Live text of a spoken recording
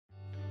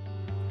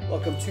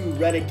Welcome to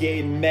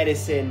Renegade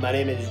Medicine. My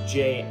name is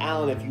Jay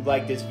Allen. If you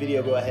like this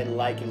video, go ahead and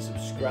like and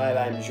subscribe.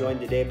 I'm joined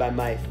today by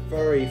my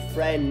furry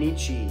friend,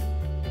 Nietzsche.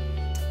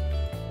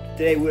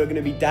 Today we're going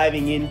to be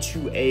diving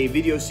into a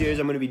video series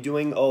I'm going to be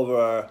doing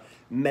over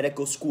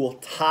medical school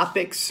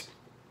topics,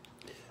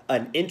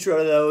 an intro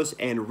to those,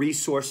 and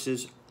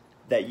resources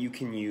that you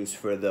can use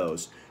for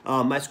those.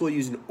 My school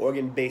uses an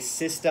organ-based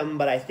system,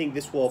 but I think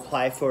this will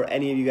apply for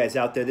any of you guys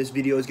out there. This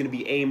video is going to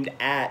be aimed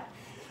at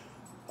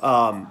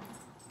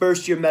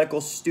first-year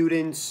medical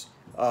students,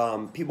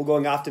 people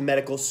going off to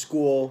medical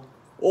school,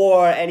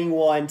 or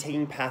anyone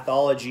taking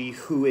pathology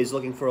who is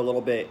looking for a little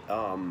bit,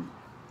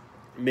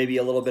 maybe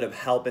a little bit of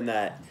help in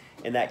that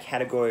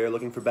category, or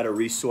looking for better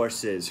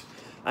resources.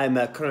 I'm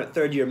a current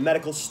third-year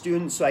medical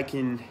student, so I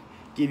can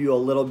give you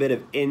a little bit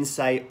of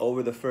insight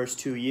over the first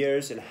 2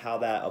 years and how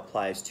that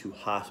applies to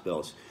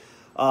hospitals.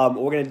 We're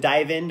going to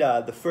dive in.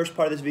 The first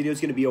part of this video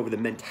is going to be over the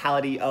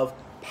mentality of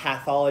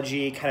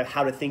pathology, kind of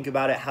how to think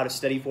about it, how to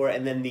study for it,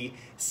 and then the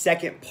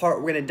second part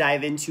we're going to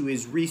dive into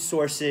is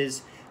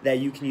resources that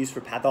you can use for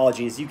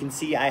pathology. As you can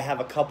see, I have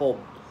a couple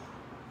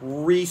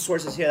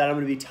resources here that I'm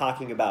going to be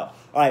talking about.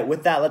 All right,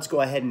 with that, let's go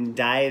ahead and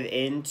dive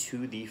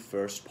into the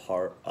first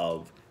part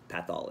of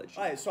pathology.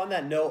 All right, so on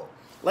that note,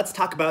 let's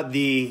talk about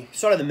the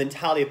sort of the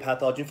mentality of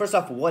pathology. First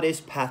off, what is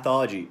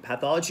pathology?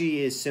 Pathology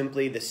is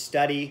simply the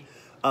study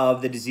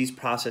of the disease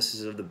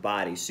processes of the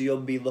body. So you'll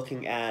be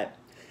looking at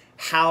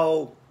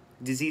how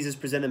diseases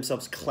present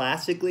themselves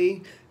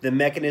classically, the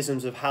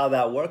mechanisms of how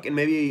that work, and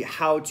maybe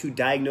how to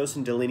diagnose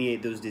and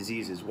delineate those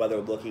diseases, whether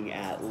looking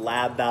at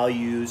lab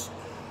values,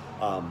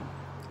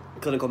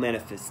 clinical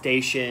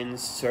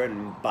manifestations,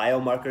 certain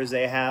biomarkers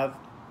they have.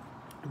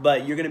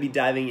 But you're going to be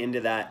diving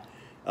into that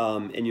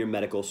in your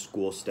medical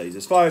school studies.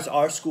 As far as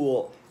our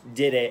school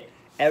did it,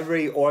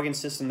 every organ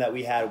system that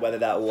we had, whether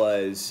that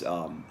was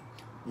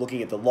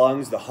looking at the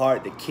lungs, the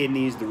heart, the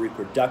kidneys, the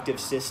reproductive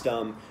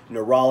system,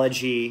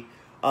 neurology,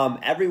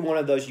 every one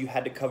of those you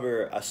had to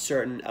cover a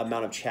certain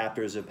amount of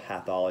chapters of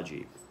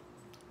pathology.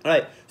 All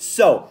right,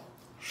 so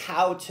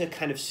how to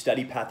kind of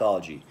study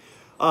pathology.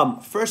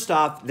 First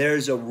off,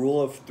 there's a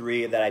rule of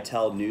 3 that I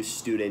tell new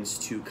students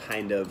to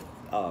kind of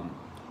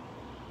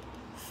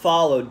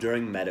follow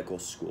during medical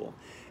school.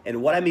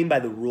 And what I mean by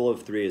the rule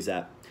of 3 is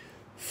that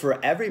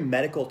for every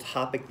medical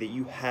topic that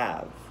you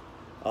have,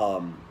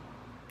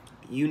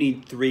 you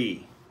need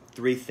three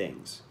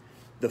things.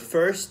 The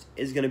first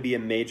is going to be a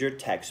major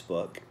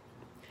textbook.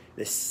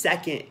 The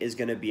second is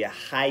going to be a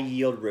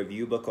high-yield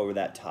review book over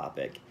that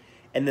topic.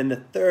 And then the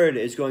third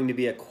is going to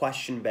be a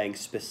question bank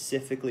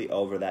specifically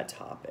over that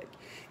topic.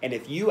 And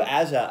if you,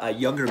 as a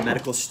younger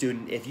medical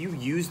student, if you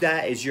use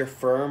that as your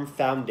firm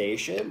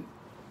foundation,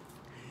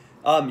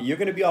 you're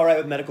going to be all right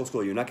with medical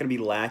school. You're not going to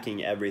be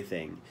lacking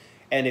everything.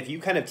 And if you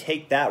kind of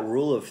take that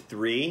rule of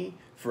 3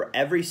 for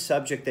every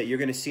subject that you're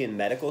going to see in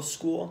medical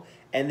school,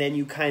 and then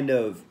you kind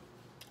of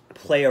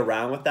play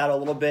around with that a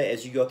little bit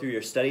as you go through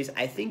your studies,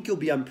 I think you'll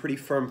be on pretty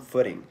firm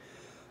footing.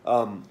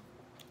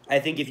 I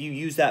think if you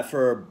use that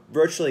for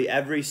virtually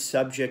every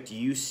subject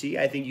you see,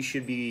 I think you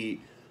should be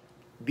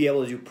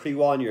able to do pretty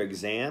well on your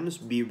exams,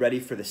 be ready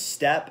for the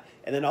step,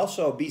 and then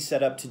also be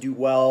set up to do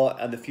well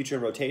on the future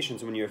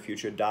rotations when you're a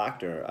future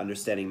doctor,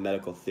 understanding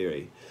medical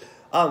theory.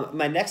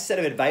 My next set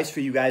of advice for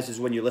you guys is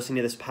when you're listening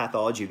to this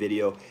pathology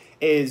video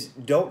is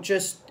don't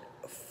just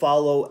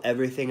follow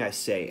everything I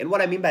say. And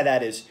what I mean by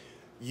that is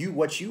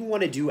what you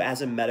want to do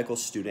as a medical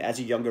student, as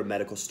a younger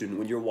medical student,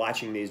 when you're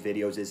watching these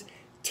videos is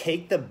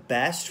take the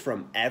best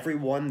from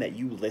everyone that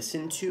you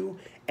listen to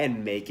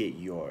and make it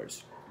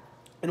yours.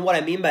 And what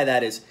I mean by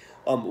that is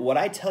what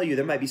I tell you,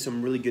 there might be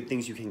some really good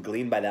things you can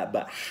glean by that,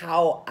 but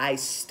how I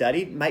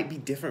studied might be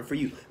different for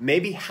you.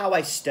 Maybe how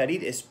I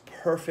studied is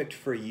perfect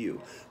for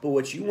you. But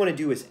what you want to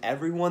do is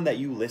everyone that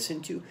you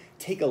listen to,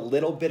 take a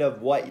little bit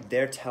of what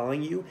they're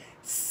telling you,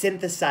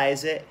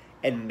 synthesize it,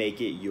 and make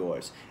it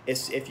yours.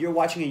 If you're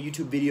watching a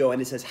YouTube video and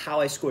it says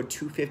how I scored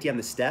 250 on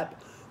the step,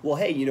 well,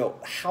 hey, you know,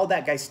 how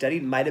that guy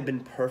studied might have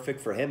been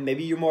perfect for him.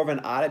 Maybe you're more of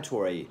an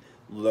auditory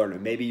learner.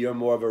 Maybe you're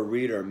more of a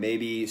reader.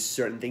 Maybe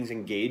certain things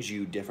engage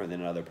you different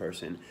than another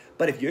person.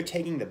 But if you're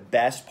taking the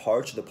best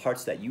parts, the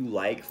parts that you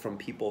like from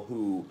people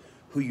who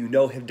you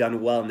know have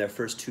done well in their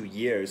first 2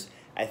 years,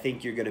 I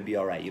think you're going to be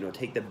all right. You know,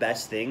 take the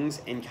best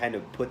things and kind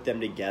of put them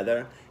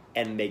together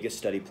and make a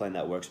study plan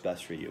that works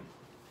best for you.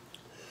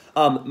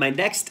 My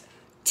next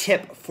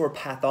tip for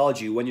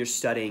pathology when you're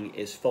studying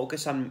is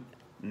focus on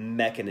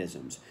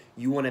mechanisms.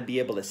 You want to be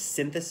able to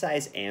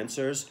synthesize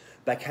answers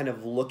by kind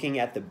of looking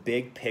at the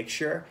big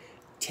picture,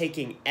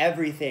 taking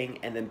everything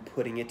and then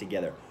putting it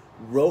together.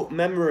 Rote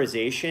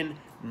memorization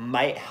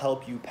might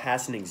help you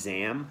pass an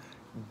exam,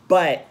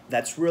 but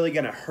that's really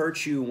going to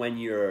hurt you when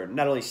you're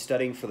not only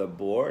studying for the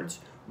boards,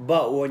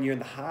 but when you're in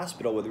the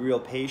hospital with real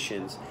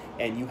patients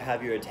and you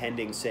have your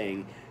attending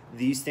saying,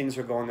 these things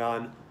are going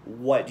on,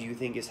 what do you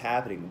think is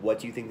happening? What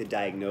do you think the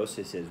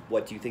diagnosis is?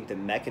 What do you think the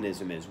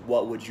mechanism is?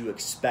 What would you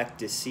expect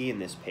to see in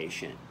this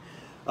patient?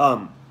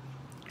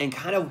 And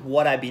kind of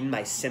what I mean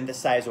by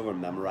synthesize over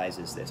memorize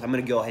is this. I'm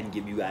going to go ahead and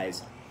give you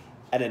guys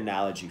an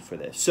analogy for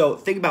this. So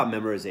think about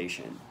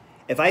memorization.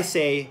 If I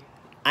say,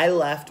 I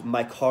left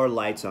my car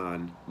lights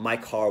on, my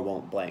car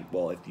won't blank.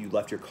 Well, if you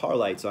left your car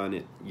lights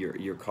on,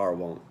 your car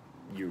won't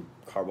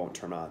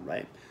turn on,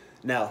 right?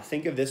 Now,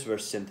 think of this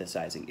versus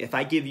synthesizing. If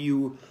I give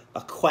you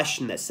a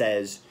question that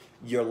says,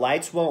 your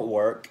lights won't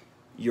work,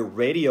 your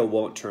radio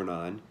won't turn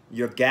on,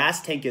 your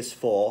gas tank is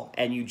full,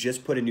 and you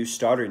just put a new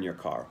starter in your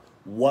car,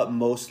 what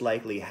most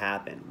likely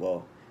happened?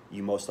 Well,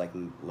 you most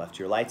likely left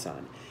your lights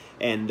on.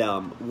 And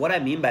what I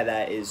mean by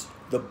that is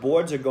the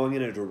boards are going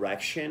in a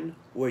direction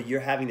where you're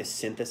having to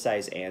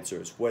synthesize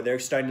answers, where they're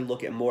starting to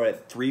look at more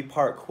at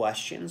 3-part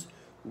questions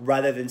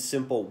rather than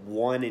simple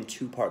 1- and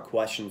 2-part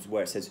questions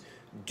where it says,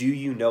 do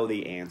you know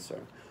the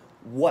answer?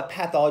 What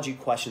pathology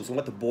questions and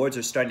what the boards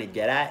are starting to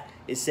get at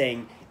is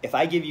saying, if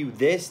I give you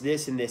this,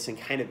 this, and this and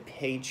kind of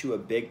paint you a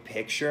big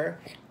picture,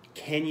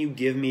 can you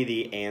give me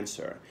the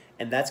answer?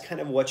 And that's kind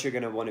of what you're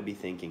going to want to be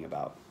thinking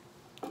about.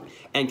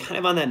 And kind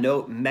of on that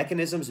note,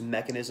 mechanisms.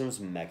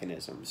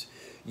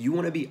 You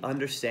want to be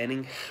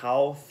understanding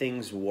how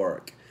things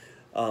work.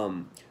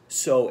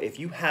 So if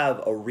you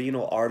have a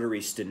renal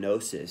artery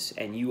stenosis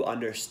and you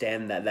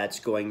understand that that's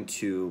going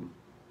to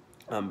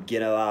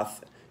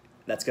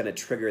that's going to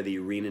trigger the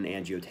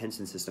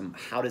renin-angiotensin system,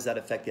 how does that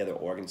affect the other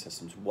organ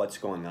systems? What's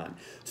going on?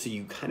 So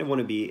you kind of want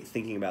to be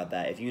thinking about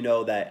that. If you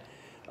know that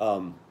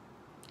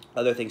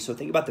other things, so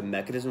think about the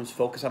mechanisms,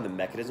 focus on the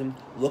mechanism,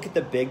 look at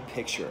the big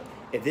picture.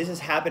 If this is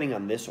happening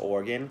on this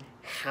organ,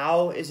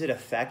 how is it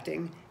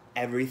affecting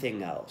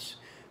everything else?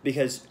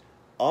 Because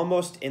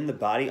almost in the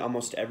body,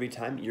 almost every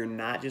time, you're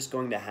not just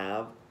going to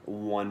have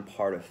one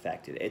part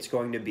affected. It's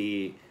going to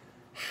be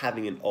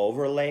having an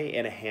overlay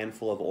in a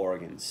handful of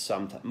organs,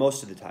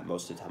 most of the time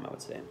I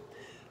would say.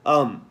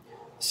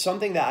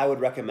 Something that I would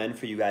recommend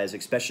for you guys,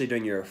 especially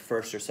during your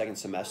first or second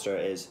semester,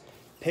 is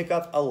pick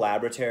up a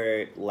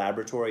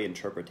laboratory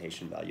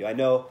interpretation value. I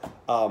know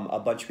a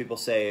bunch of people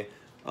say,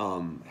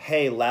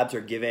 hey, labs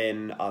are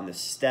given on the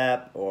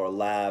step, or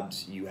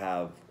labs, you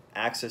have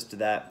access to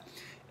that.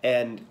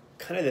 And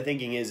kind of the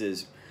thinking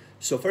is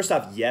so first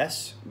off,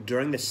 yes,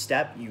 during the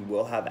step, you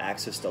will have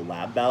access to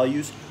lab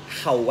values.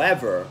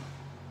 However,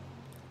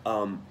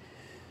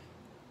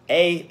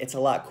 it's a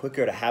lot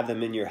quicker to have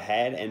them in your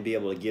head and be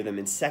able to give them.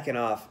 And second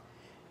off,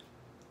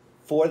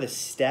 for the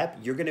step,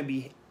 you're going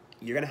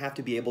to have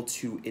to be able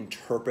to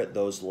interpret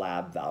those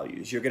lab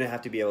values. You're going to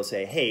have to be able to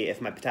say, hey,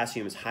 if my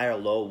potassium is high or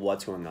low,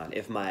 what's going on?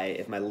 If my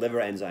liver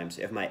enzymes,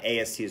 if my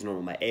AST is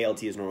normal, my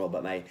ALT is normal,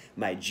 but my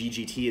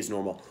GGT is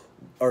normal,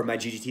 or my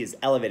GGT is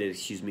elevated,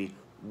 excuse me,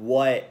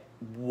 what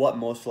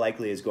most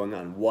likely is going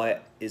on?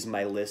 What is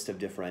my list of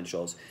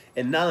differentials?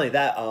 And not only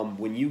that,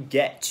 when you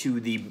get to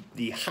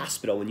the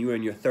hospital, when you are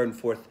in your 3rd and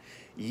 4th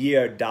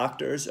year,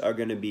 doctors are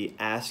going to be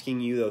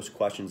asking you those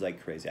questions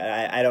like crazy.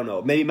 I don't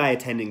know. Maybe my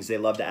attendings, they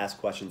love to ask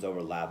questions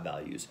over lab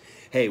values.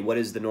 Hey, what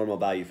is the normal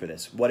value for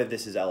this? What if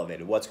this is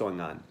elevated? What's going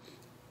on?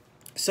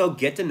 So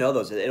get to know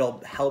those.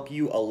 It'll help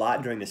you a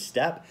lot during the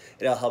step.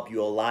 It'll help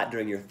you a lot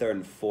during your 3rd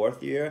and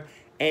 4th year.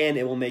 And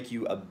it will make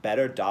you a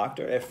better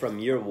doctor if from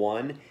year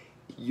 1,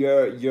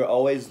 you're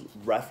always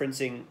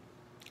referencing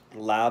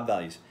lab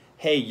values.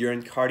 Hey, you're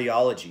in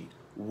cardiology.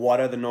 What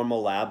are the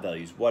normal lab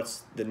values?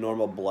 What's the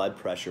normal blood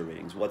pressure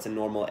readings? What's a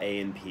normal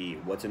A&P?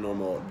 What's a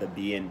normal the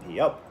BNP?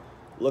 Oh,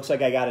 looks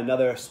like I got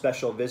another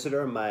special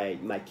visitor,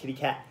 my kitty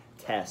cat,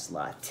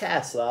 Tesla.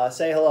 Tesla,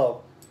 say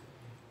hello.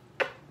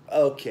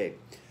 Okay,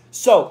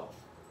 so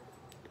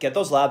get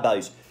those lab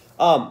values.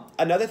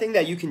 Another thing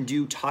that you can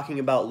do talking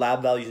about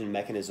lab values and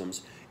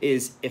mechanisms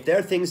is if there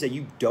are things that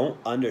you don't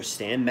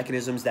understand,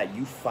 mechanisms that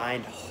you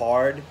find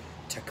hard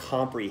to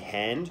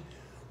comprehend,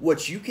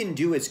 what you can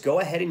do is go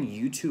ahead and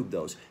YouTube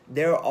those.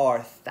 There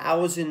are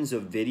thousands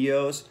of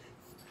videos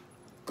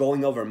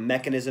going over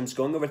mechanisms,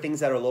 going over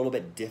things that are a little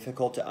bit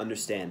difficult to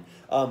understand.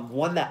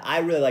 One that I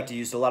really like to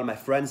use, a lot of my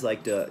friends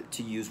like to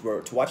use, were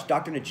to watch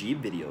Dr.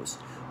 Najib videos.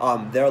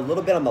 They're a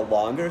little bit on the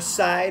longer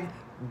side,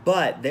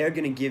 but they're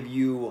going to give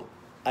you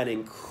an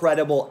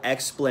incredible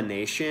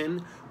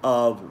explanation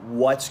of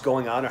what's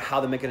going on or how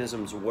the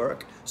mechanisms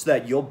work so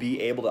that you'll be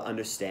able to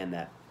understand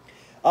that.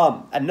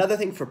 Another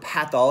thing for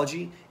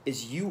pathology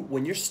is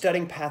when you're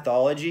studying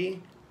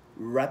pathology,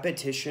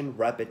 repetition.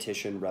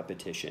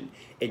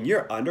 In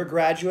your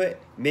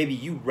undergraduate, maybe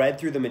you read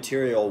through the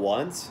material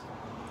once,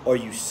 or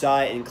you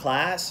saw it in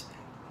class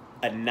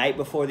a night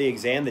before the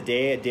exam, a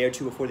day or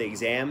two before the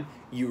exam,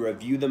 you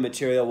review the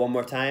material one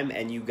more time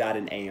and you got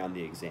an A on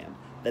the exam.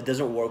 That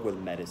doesn't work with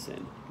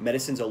medicine.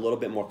 Medicine's a little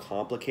bit more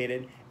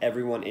complicated.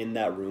 Everyone in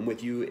that room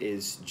with you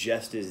is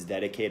just as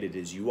dedicated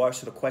as you are,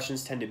 so the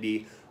questions tend to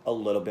be a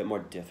little bit more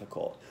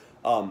difficult.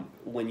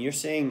 When you're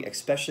saying,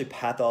 especially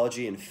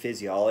pathology and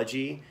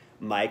physiology,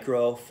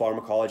 micro,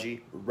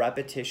 pharmacology,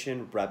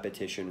 repetition.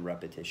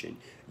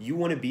 You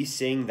want to be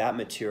seeing that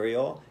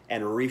material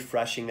and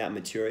refreshing that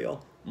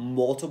material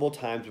multiple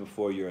times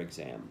before your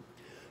exam.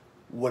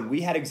 When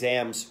we had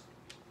exams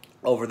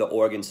over the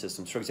organ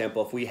systems, for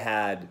example, if we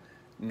had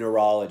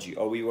neurology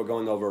or we were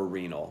going over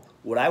renal,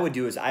 what I would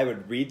do is I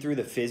would read through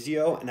the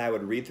physio and I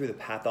would read through the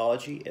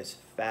pathology as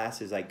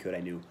fast as I could. I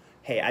knew,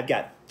 hey, I've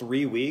got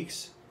 3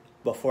 weeks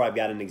before I've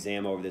got an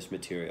exam over this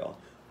material.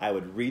 I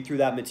would read through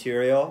that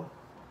material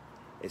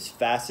as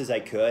fast as I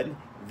could.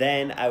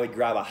 Then I would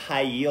grab a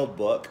high yield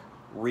book,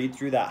 read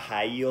through that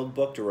high yield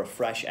book to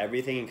refresh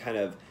everything and kind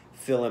of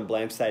fill in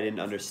blanks that I didn't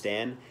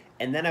understand.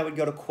 And then I would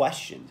go to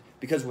questions,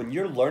 because when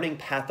you're learning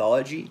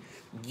pathology,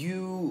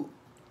 you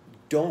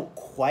don't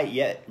quite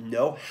yet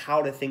know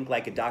how to think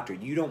like a doctor.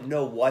 You don't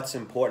know what's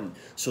important.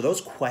 So those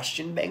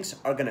question banks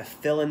are going to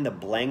fill in the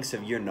blanks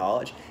of your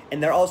knowledge,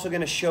 and they're also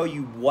going to show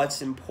you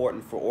what's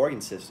important for organ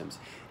systems.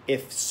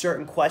 If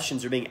certain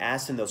questions are being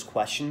asked in those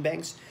question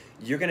banks,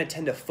 you're going to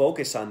tend to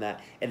focus on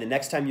that, and the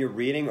next time you're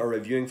reading or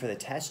reviewing for the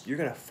test, you're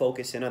going to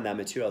focus in on that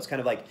material. It's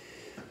kind of like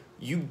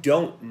when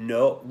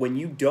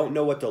you don't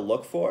know what to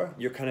look for,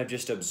 you're kind of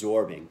just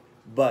absorbing.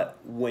 But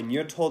when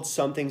you're told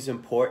something's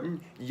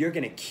important, you're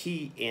going to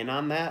key in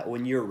on that.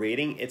 When you're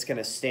reading, it's going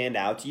to stand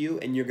out to you,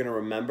 and you're going to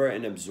remember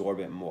and absorb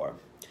it more.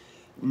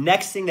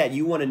 Next thing that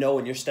you want to know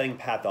when you're studying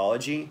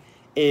pathology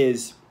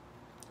is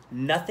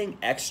nothing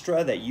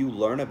extra that you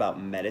learn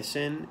about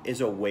medicine is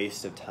a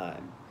waste of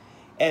time.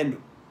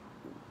 And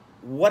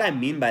what I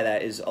mean by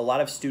that is a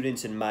lot of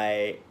students in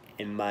my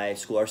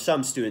school, or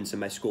some students in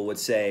my school, would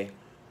say,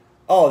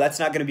 oh, that's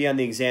not going to be on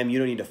the exam, you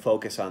don't need to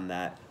focus on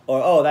that.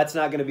 Or, oh, that's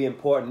not going to be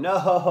important. No,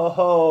 ho, ho,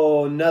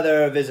 ho,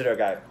 another visitor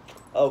guy.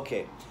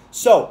 Okay,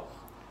 so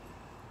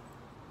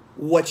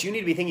what you need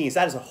to be thinking is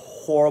that is a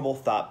horrible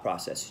thought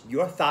process.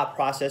 Your thought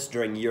process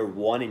during year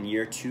 1 and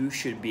year 2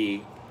 should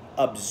be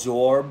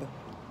absorb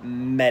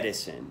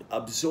medicine.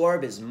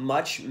 Absorb as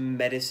much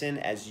medicine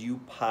as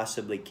you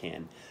possibly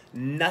can.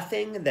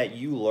 Nothing that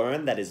you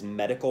learn that is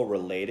medical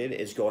related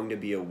is going to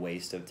be a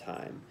waste of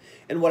time.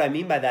 And what I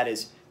mean by that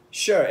is,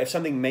 sure, if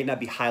something may not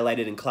be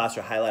highlighted in class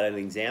or highlighted in an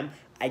exam,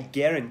 I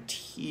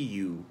guarantee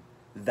you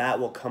that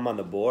will come on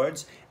the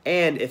boards.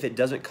 And if it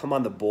doesn't come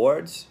on the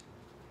boards,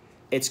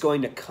 it's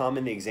going to come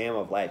in the exam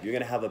of life. You're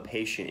going to have a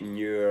patient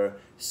and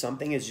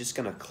something is just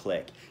going to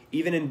click.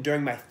 Even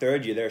during my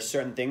 3rd year, there are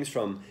certain things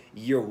from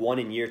year 1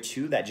 and year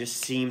 2 that just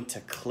seem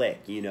to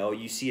click. You know,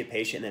 you see a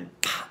patient and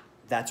then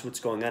that's what's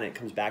going on. It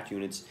comes back to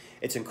you, and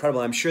it's incredible.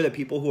 I'm sure that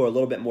people who are a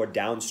little bit more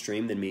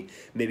downstream than me,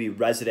 maybe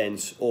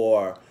residents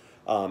or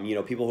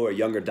people who are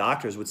younger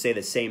doctors, would say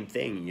the same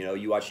thing. You know,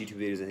 you watch YouTube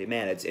videos and say,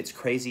 man, it's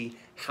crazy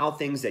how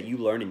things that you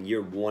learn in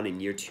year 1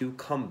 and year 2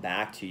 come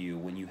back to you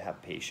when you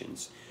have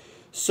patients.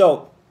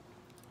 So,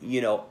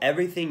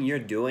 everything you're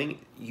doing,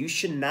 you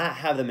should not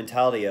have the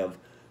mentality of,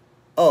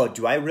 oh,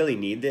 do I really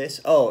need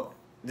this? Oh,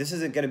 this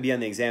isn't going to be on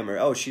the exam, or,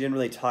 oh, she didn't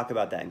really talk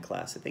about that in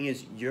class. The thing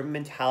is, your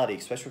mentality,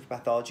 especially for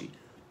pathology,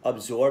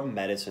 absorb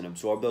medicine,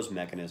 absorb those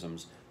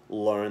mechanisms,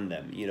 learn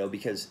them,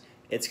 because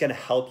it's going to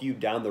help you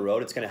down the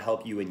road. It's going to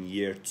help you in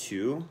year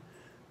 2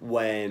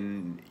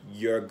 when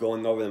you're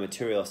going over the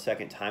material a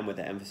second time with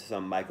an emphasis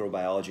on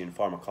microbiology and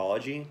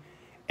pharmacology,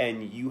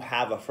 and you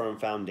have a firm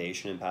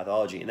foundation in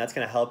pathology. And that's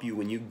going to help you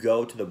when you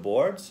go to the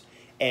boards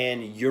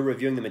and you're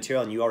reviewing the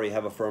material and you already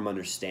have a firm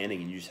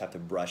understanding and you just have to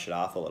brush it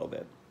off a little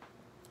bit.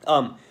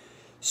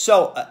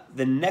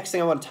 The next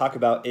thing I want to talk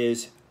about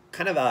is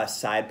kind of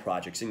side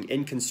projects.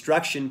 In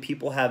construction,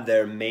 people have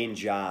their main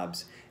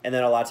jobs, and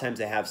then a lot of times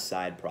they have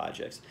side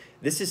projects.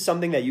 This is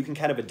something that you can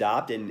kind of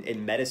adopt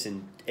in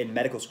medicine, in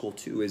medical school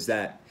too, is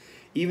that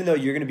even though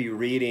you're going to be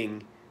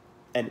reading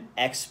an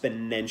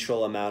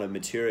exponential amount of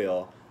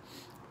material,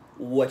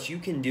 what you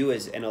can do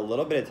is in a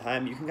little bit of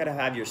time, you can kind of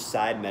have your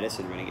side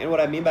medicine reading. And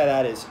what I mean by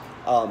that is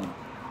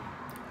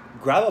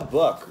grab a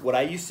book. What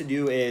I used to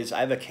do is I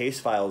have a case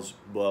files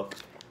book,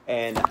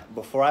 and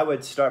before I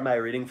would start my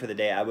reading for the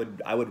day, I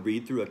would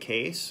read through a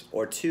case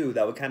or two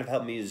that would kind of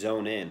help me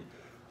zone in.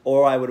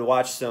 Or I would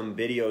watch some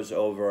videos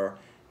over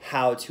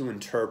how to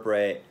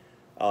interpret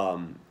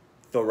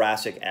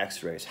thoracic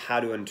x-rays,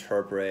 how to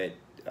interpret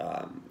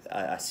a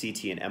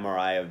CT and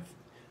MRI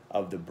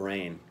of the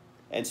brain.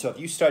 And so if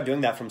you start doing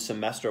that from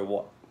semester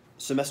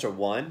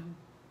 1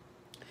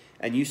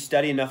 and you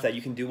study enough that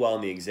you can do well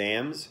in the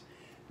exams,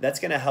 that's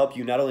going to help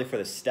you not only for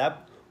the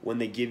step when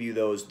they give you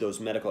those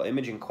medical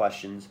imaging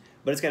questions,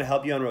 but it's going to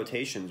help you on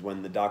rotations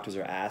when the doctors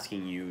are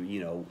asking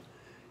you,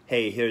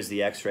 hey, here's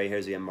the x-ray,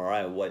 here's the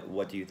MRI,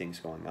 what do you think's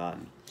going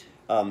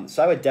on?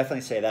 So I would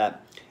definitely say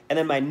that. And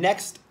then my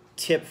next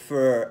tip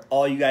for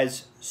all you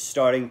guys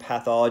starting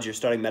pathology or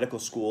starting medical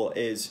school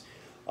is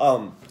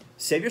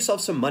save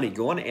yourself some money.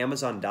 Go on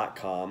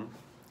Amazon.com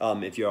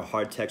if you're a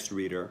hard text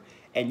reader,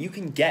 and you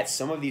can get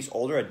some of these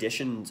older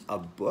editions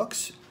of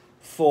books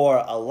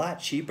for a lot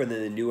cheaper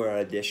than the newer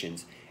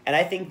editions. And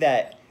I think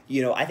that,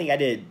 I think I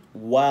did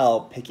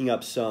well picking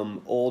up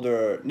some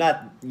older,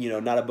 not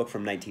a book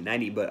from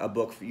 1990, but a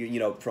book,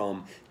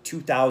 from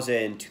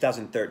 2000,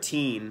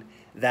 2013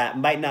 that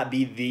might not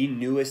be the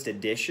newest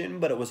edition,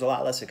 but it was a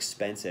lot less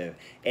expensive.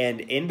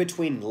 And in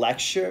between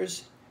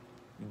lectures,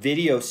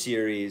 video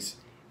series,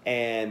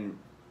 and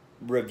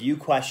review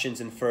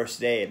questions and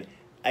first aid,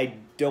 I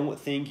don't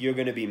think you're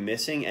going to be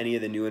missing any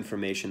of the new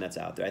information that's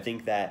out there. I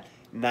think that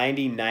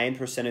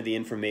 99% of the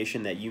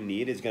information that you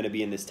need is going to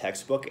be in this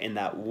textbook, and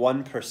that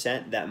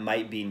 1% that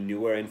might be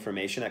newer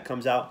information that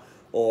comes out,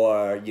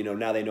 or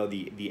now they know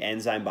the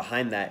enzyme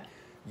behind that,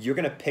 you're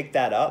going to pick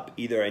that up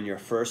either in your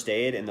first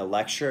aid, in the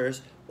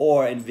lectures,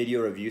 or in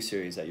video review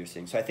series that you're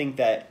seeing. So I think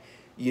that,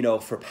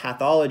 for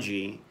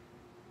pathology,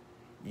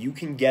 you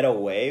can get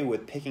away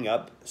with picking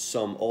up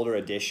some older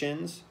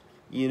editions,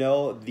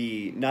 not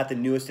the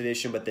newest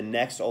edition, but the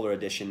next older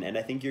edition, and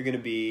I think you're gonna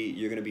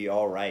be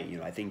all right.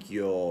 I think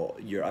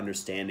your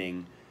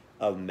understanding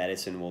of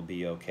medicine will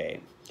be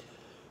okay.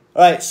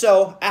 All right,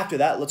 so after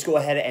that, let's go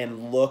ahead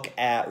and look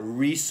at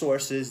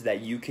resources that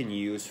you can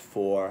use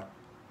for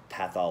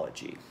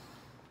pathology.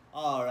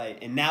 All right,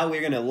 and now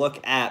we're gonna look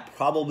at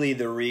probably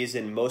the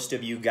reason most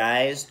of you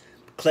guys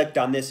clicked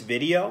on this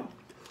video.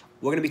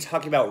 We're gonna be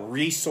talking about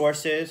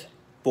resources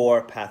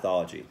for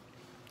pathology.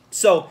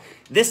 So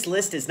this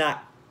list is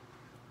not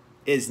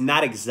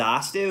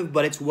exhaustive,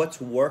 but it's what's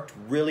worked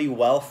really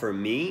well for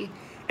me.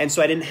 And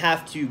so I didn't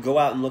have to go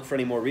out and look for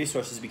any more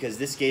resources because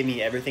this gave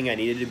me everything I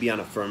needed to be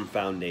on a firm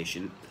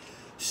foundation.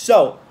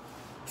 So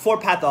for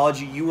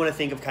pathology, you want to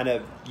think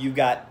of you've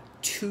got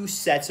two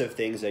sets of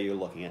things that you're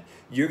looking at.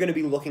 You're going to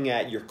be looking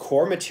at your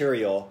core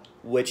material,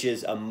 which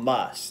is a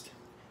must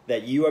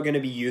that you are going to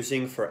be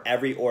using for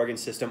every organ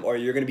system, or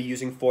you're going to be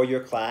using for your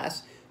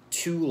class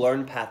to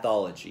learn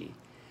pathology.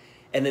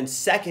 And then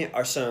second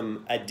are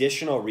some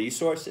additional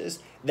resources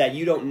that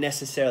you don't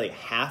necessarily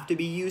have to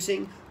be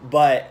using,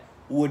 but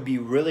would be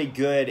really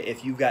good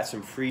if you've got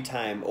some free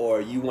time, or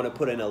you want to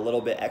put in a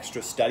little bit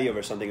extra study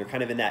over something, or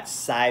kind of in that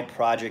side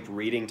project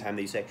reading time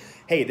that you say,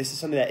 hey, this is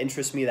something that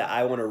interests me that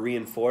I want to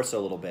reinforce a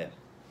little bit.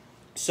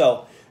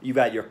 So you've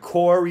got your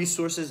core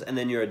resources and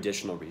then your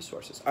additional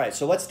resources. All right,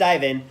 so let's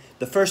dive in.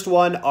 The first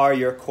one are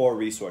your core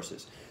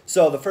resources.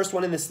 So the first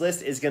one in this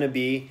list is going to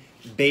be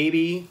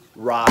Baby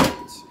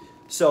Robbins.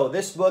 So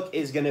this book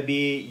is going to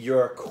be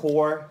your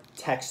core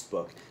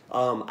textbook.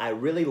 I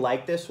really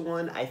like this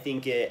one. I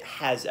think it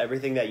has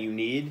everything that you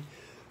need.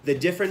 The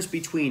difference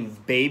between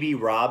Baby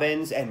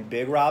Robbins and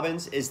Big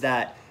Robbins is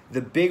that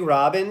the Big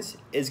Robbins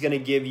is going to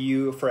give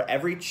you, for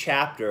every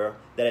chapter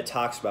that it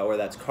talks about, whether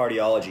that's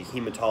cardiology,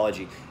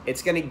 hematology,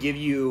 it's going to give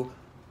you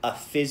a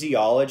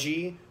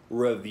physiology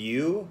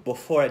review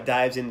before it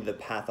dives into the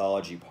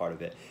pathology part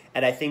of it.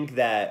 And I think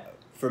that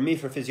for me,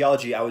 for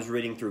physiology, I was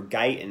reading through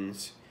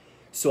Guyton's,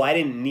 so I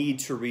didn't need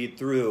to read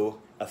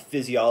through a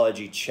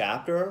physiology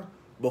chapter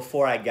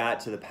before I got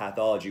to the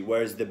pathology,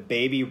 whereas the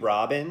Baby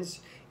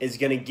Robbins is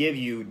going to give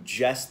you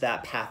just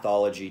that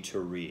pathology to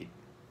read.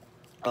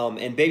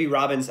 And Baby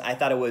Robbins, I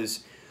thought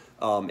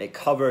it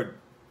covered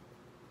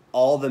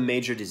all the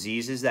major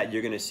diseases that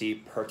you're going to see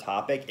per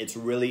topic. It's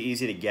really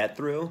easy to get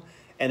through,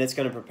 and it's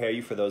going to prepare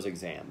you for those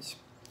exams.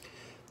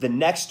 The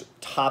next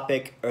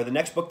topic, or the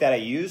next book that I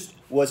used,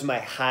 was my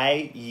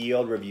high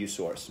yield review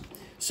source.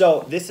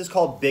 So this is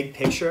called Big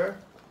Picture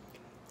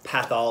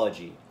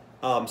Pathology.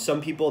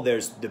 Some people,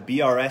 there's the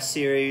BRS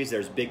series,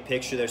 there's Big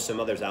Picture, there's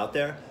some others out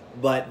there,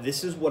 but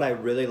this is what I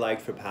really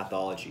liked for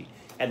pathology.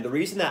 And the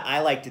reason that I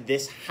liked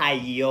this high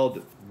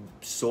yield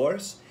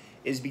source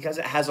is because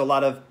it has a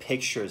lot of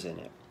pictures in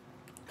it.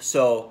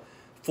 So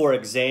for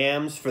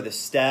exams, for the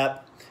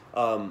STEP,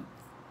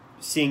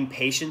 seeing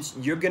patients,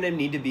 you're going to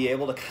need to be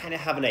able to kind of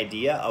have an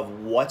idea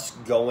of what's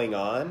going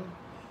on,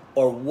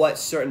 or what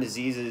certain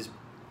diseases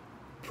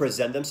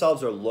present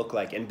themselves or look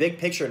like. And Big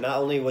Picture, not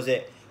only was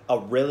it a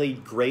really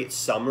great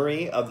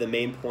summary of the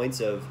main points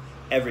of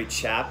every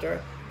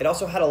chapter, it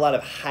also had a lot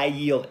of high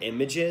yield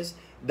images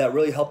that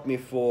really helped me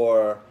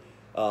for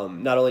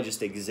not only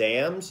just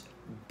exams,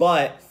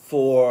 but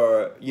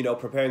for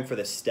preparing for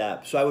the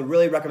STEP. So I would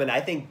really recommend,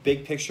 I think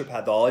Big Picture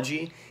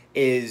Pathology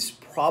is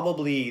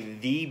probably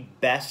the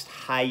best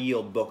high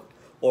yield book,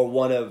 or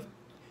one of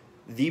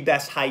the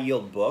best high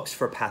yield books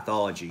for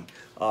pathology.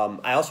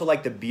 I also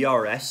like the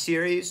BRS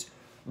series,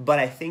 but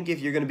I think if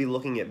you're going to be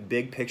looking at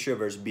Big Picture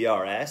versus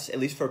BRS, at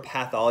least for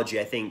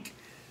pathology, I think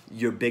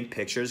your Big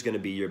Picture is going to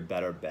be your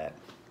better bet.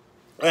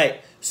 All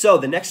right, so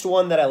the next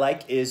one that I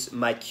like is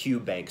my Q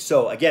bank.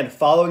 So again,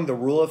 following the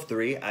rule of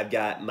three, I've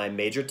got my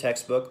major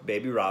textbook,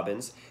 Baby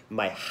Robbins,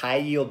 my high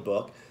yield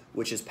book,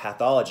 which is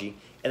pathology,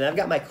 and I've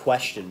got my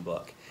question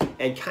book.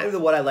 And kind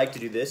of what I like to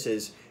do this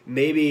is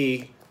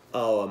maybe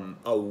a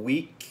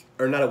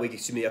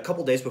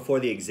couple days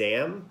before the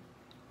exam,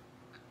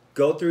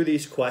 go through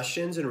these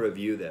questions and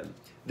review them.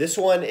 This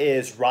one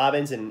is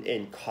Robbins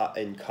and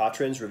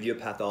Cochran's Review of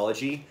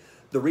Pathology.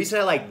 The reason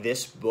I like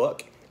this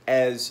book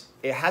is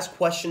it has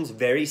questions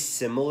very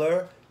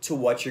similar to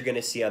what you're going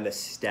to see on the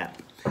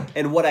STEP.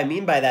 And what I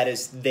mean by that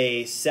is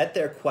they set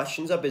their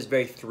questions up as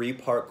very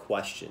three-part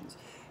questions.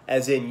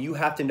 As in, you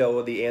have to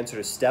know the answer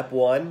to step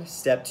 1,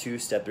 step 2,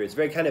 step 3. It's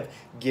very kind of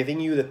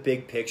giving you the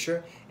big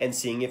picture and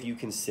seeing if you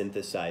can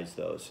synthesize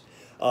those.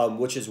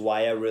 Which is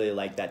why I really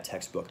like that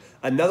textbook.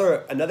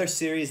 Another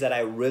series that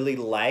I really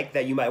like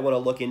that you might want to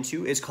look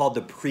into is called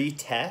the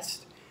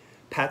Pre-Test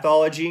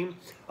Pathology.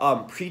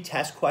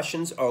 Pre-test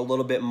questions are a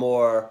little bit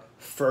more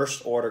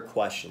first-order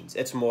questions.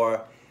 It's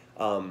more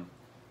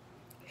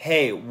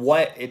hey,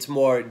 it's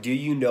more, do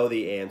you know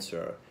the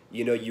answer?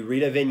 You know, you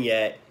read a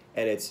vignette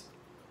and it's,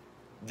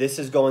 this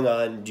is going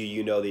on, do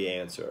you know the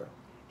answer?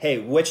 Hey,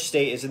 which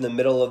state is in the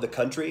middle of the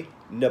country?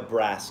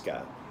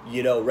 Nebraska.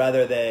 You know,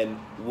 rather than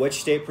which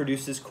state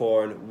produces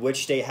corn,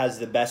 which state has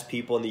the best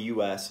people in the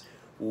U.S.,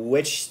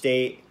 which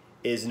state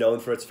is known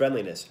for its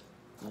friendliness.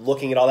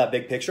 Looking at all that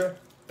big picture,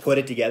 put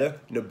it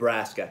together,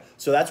 Nebraska.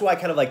 So that's why I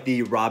kind of like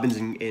the Robbins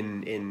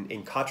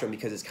in Cotram,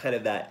 because it's kind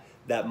of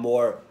that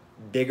more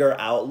bigger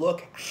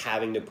outlook,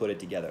 having to put it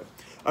together.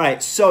 All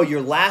right, so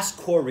your last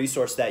core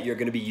resource that you're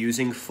going to be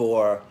using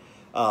for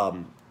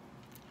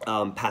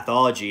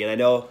pathology, and I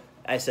know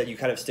I said you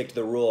kind of stick to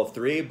the rule of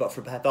 3, but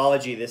for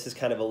pathology, this is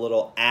kind of a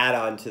little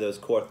add-on to those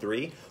core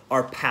 3,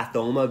 are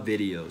pathoma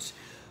videos.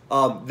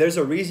 There's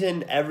a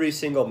reason every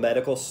single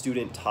medical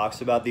student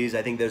talks about these.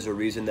 I think there's a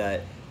reason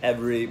that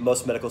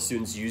most medical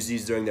students use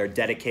these during their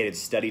dedicated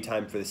study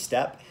time for the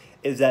STEP,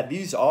 is that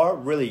these are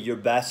really your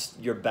best,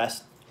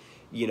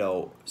 you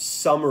know,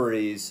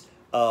 summaries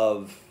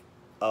of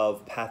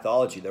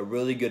pathology. They're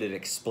really good at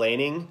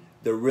explaining,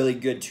 they're really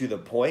good to the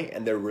point,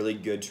 and they're really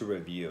good to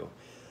review.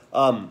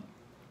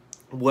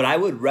 What I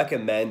would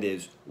recommend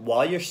is,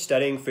 while you're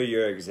studying for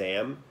your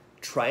exam,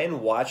 try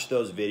and watch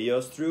those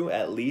videos through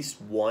at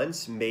least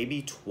once,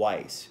 maybe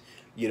twice.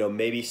 You know,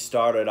 maybe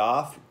start it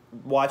off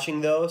watching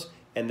those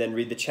and then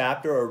read the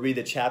chapter, or read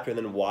the chapter and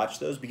then watch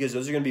those, because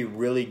those are going to be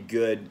really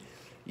good.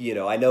 You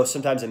know, I know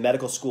sometimes in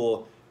medical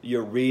school,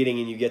 you're reading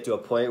and you get to a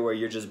point where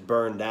you're just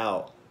burned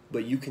out,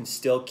 but you can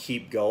still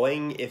keep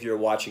going if you're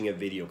watching a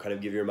video, kind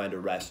of give your mind a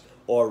rest.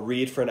 Or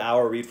read for an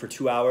hour, read for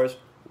 2 hours,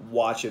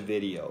 watch a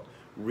video.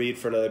 Read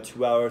for another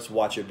 2 hours,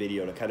 watch a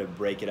video, to kind of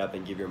break it up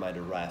and give your mind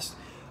a rest.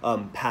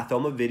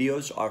 Pathoma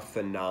videos are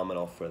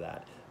phenomenal for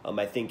that.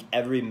 I think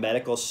every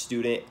medical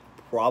student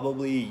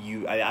probably,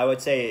 I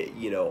would say,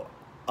 you know,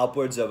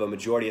 upwards of a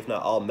majority, if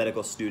not all,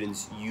 medical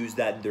students use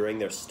that during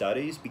their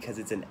studies, because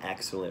it's an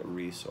excellent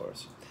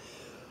resource.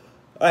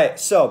 All right,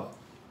 so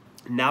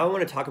now I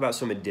want to talk about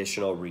some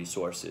additional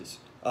resources.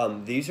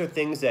 These are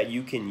things that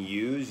you can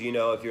use, you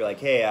know, if you're like,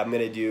 hey, I'm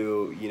going to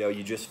do, you know,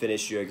 you just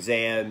finished your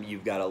exam,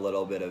 you've got a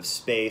little bit of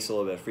space, a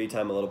little bit of free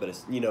time, a little bit of,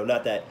 you know,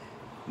 not that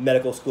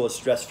medical school is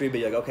stress-free, but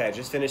you're like, okay, I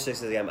just finished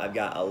this exam, I've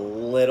got a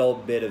little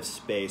bit of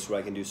space where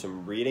I can do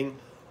some reading.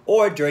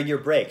 Or during your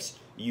breaks,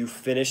 you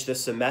finish the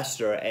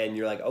semester and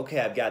you're like, okay,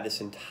 I've got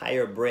this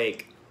entire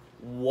break,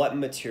 what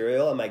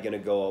material am I going to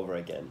go over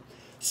again?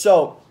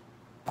 So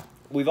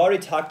we've already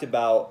talked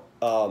about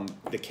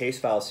the case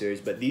file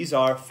series, but these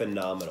are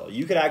phenomenal.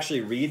 You could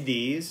actually read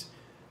these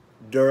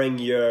during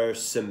your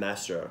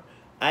semester.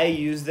 I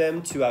use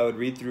them I would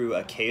read through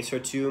a case or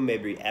two,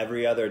 maybe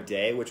every other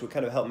day, which would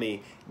kind of help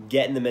me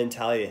get in the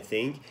mentality to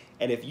think.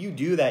 And if you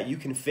do that, you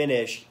can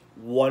finish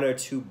 1 or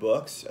 2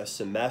 books a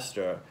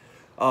semester,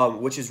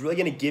 which is really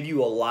going to give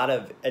you a lot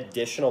of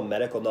additional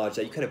medical knowledge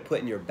that you could have put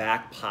in your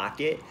back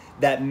pocket,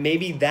 that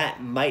maybe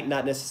that might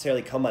not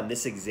necessarily come on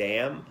this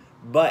exam,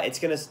 but it's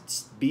going to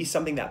be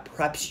something that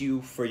preps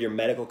you for your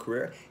medical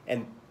career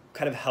and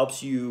kind of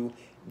helps you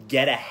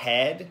get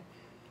ahead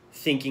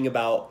thinking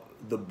about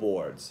the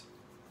boards.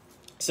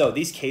 So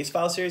these case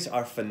file series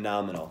are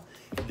phenomenal.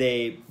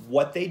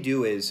 What they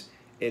do is,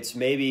 it's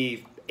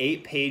maybe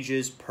 8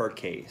 pages per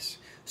case.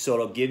 So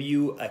it'll give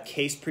you a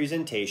case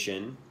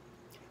presentation,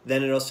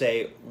 then it'll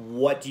say,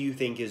 what do you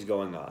think is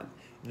going on?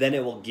 Then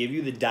it will give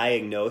you the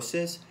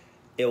diagnosis,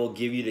 it will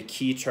give you the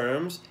key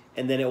terms,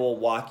 and then it will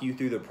walk you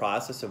through the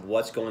process of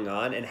what's going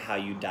on and how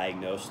you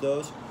diagnose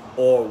those,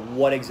 or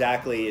what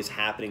exactly is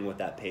happening with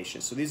that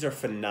patient. So these are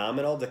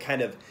phenomenal to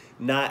kind of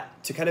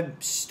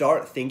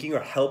start thinking,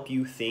 or help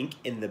you think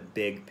in the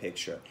big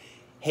picture.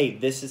 Hey,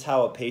 this is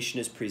how a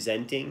patient is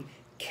presenting.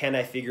 Can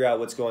I figure out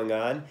what's going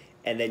on?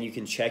 And then you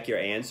can check your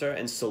answer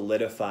and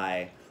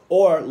solidify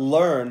or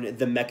learn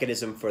the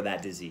mechanism for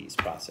that disease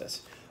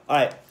process. All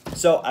right,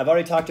 so I've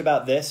already talked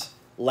about this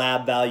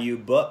lab value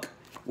book,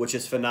 which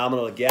is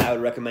phenomenal to get. I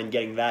would recommend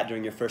getting that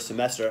during your first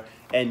semester.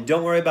 And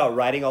don't worry about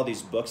writing all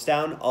these books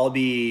down. I'll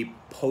be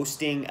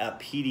posting a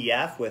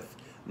PDF with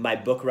my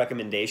book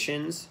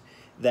recommendations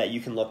that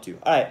you can look to.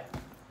 All right.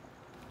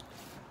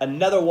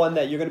 Another one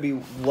that you're going to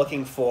be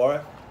looking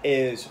for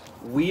is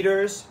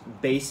Weider's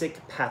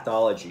Basic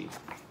Pathology.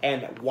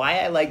 And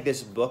why I like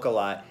this book a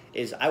lot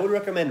is I would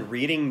recommend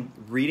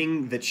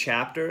reading the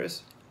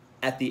chapters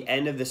at the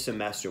end of the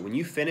semester. When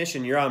you finish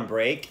and you're on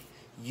break,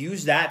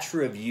 use that to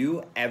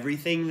review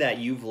everything that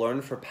you've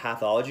learned for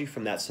pathology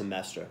from that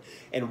semester.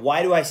 And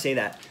why do I say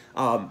that?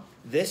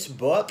 This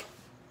book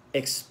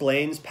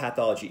explains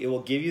pathology. It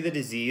will give you the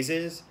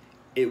diseases.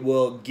 It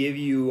will give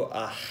you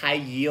a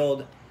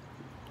high-yield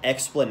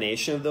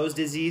explanation of those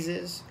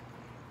diseases.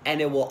 And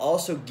it will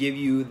also give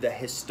you the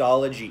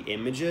histology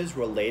images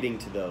relating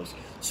to those.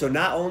 So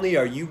not only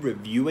are you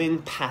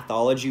reviewing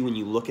pathology when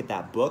you look at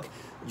that book,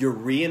 you're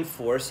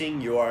reinforcing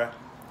your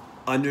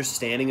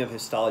understanding of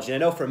histology.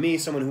 And I know for me,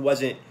 someone who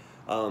wasn't,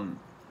 I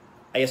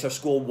guess our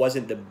school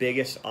wasn't the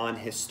biggest on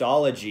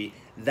histology,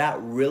 that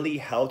really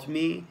helped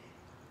me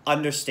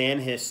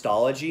understand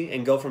histology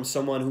and go from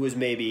someone who was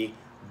maybe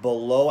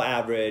below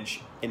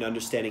average in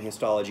understanding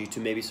histology to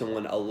maybe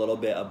someone a little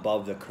bit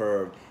above the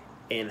curve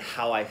in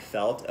how I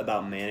felt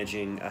about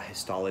managing a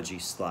histology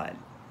slide.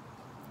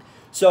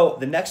 So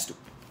the next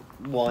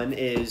one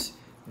is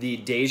the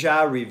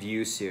Deja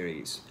Review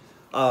series.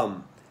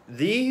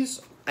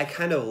 These I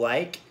kind of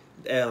like,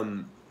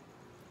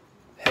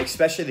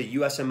 especially the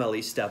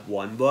USMLE Step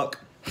 1 book.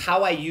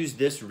 How I use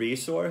this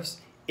resource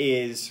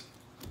is,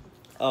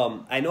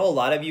 I know a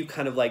lot of you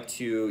kind of like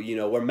to,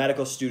 we're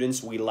medical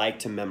students, we like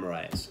to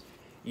memorize.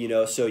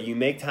 So you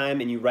make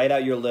time and you write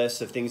out your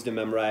list of things to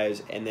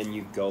memorize and then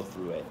you go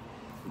through it.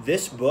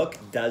 This book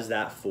does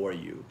that for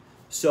you.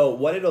 So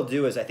what it'll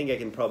do is, I think I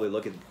can probably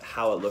look at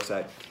how it looks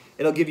like.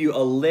 It'll give you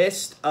a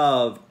list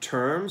of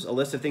terms, a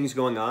list of things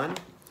going on.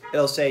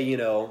 It'll say,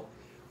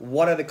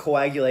 what are the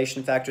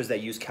coagulation factors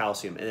that use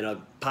calcium? And then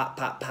it'll pop,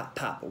 pop, pop,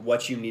 pop,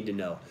 what you need to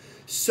know.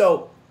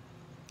 So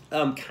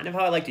kind of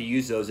how I like to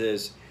use those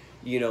is,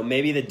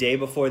 maybe the day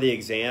before the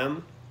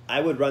exam,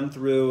 I would run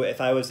through, if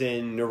I was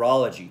in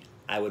neurology,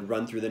 I would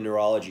run through the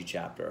neurology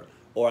chapter.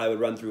 Or I would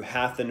run through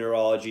half the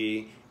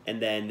neurology,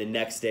 and then the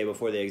next day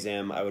before the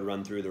exam, I would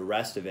run through the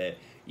rest of it,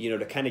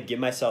 to kind of give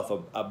myself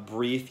a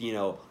brief,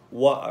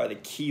 what are the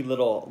key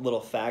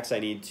little facts I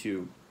need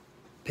to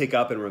pick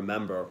up and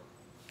remember.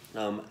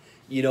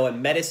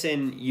 In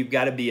medicine, you've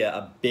got to be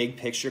a big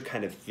picture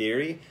kind of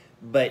theory,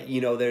 but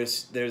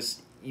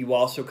you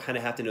also kind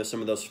of have to know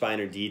some of those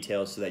finer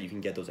details so that you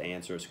can get those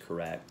answers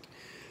correct.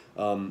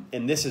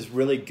 And this is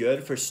really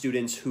good for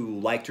students who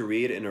like to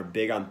read and are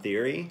big on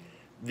theory.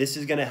 This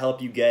is going to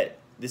help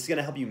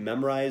you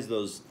memorize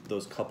those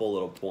couple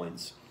little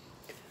points.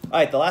 All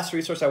right, the last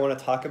resource I want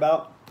to talk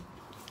about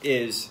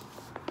is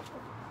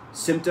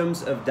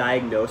Symptoms of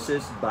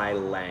Diagnosis by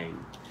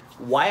Lang.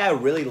 Why I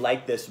really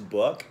like this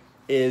book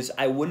is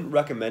I wouldn't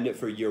recommend it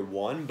for year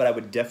 1, but I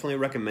would definitely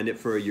recommend it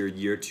for your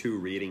year 2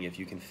 reading if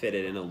you can fit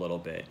it in a little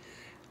bit.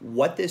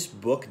 What this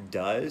book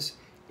does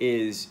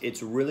is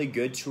it's really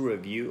good to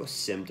review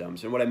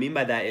symptoms. And what I mean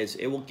by that is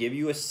it will give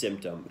you a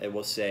symptom. It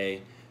will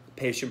say,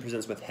 patient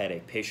presents with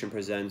headache, patient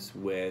presents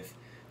with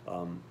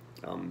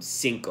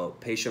syncope,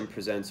 patient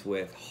presents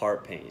with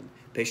heart pain,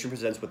 patient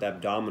presents with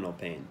abdominal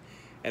pain.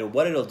 And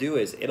what it'll do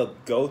is it'll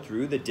go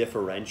through the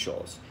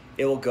differentials.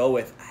 It will go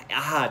with,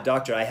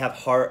 doctor, I have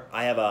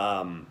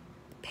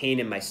pain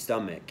in my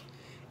stomach.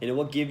 And it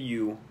will give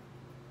you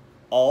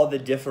all the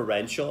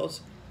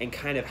differentials and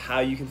kind of how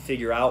you can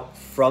figure out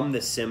from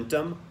the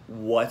symptom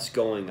what's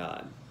going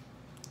on.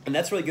 And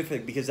that's really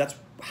good because that's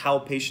how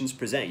patients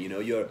present.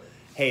 You're,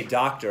 hey,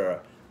 doctor,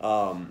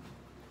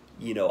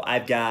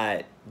 I've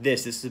got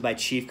this is my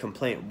chief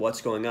complaint. What's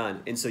going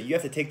on? And so you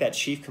have to take that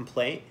chief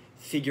complaint,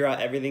 figure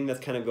out everything that's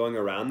kind of going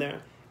around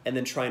there, and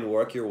then try and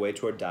work your way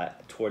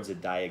towards a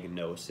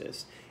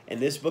diagnosis. And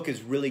this book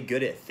is really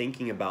good at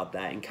thinking about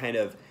that and kind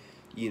of,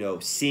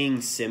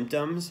 seeing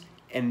symptoms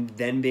and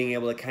then being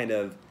able to kind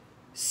of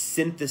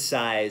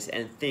synthesize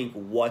and think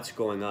what's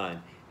going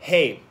on.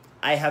 Hey,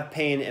 I have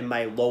pain in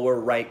my lower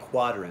right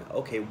quadrant.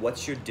 Okay,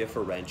 what's your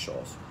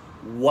differentials?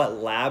 What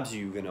labs are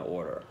you going to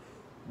order?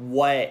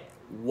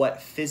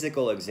 What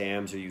physical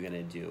exams are you going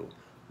to do?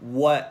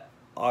 What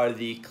are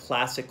the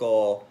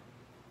classical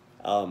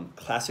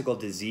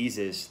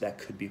diseases that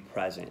could be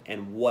present,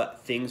 and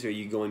what things are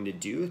you going to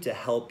do to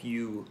help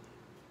you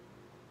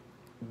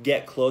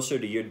get closer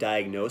to your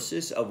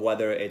diagnosis of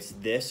whether it's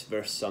this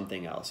versus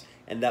something else.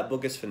 And that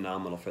book is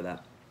phenomenal for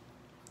that.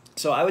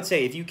 So I would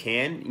say if you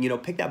can,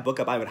 pick that book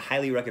up. I would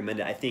highly recommend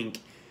it. I think,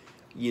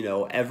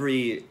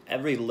 every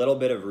little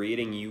bit of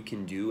reading you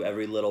can do,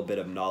 every little bit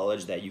of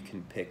knowledge that you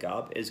can pick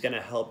up is going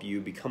to help you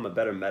become a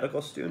better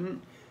medical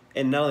student.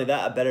 And not only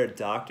that, a better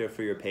doctor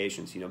for your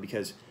patients,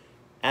 because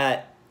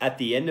at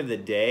the end of the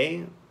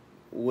day,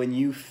 when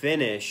you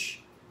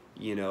finish,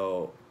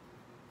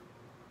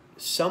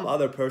 some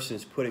other person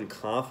is putting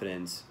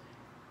confidence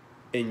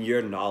in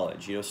your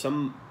knowledge.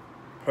 Some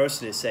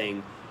person is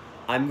saying,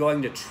 I'm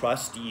going to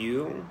trust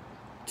you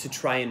to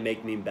try and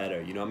make me better.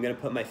 I'm going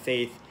to put my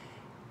faith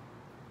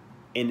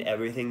in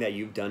everything that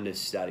you've done to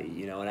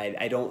study, and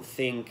I don't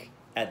think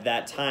at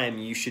that time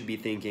you should be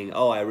thinking,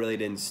 oh, I really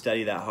didn't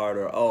study that hard,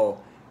 or, oh,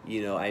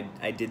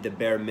 I did the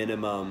bare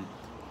minimum,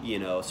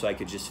 so I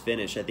could just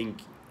finish. I think,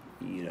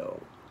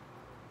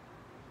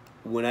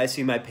 when I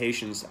see my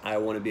patients, I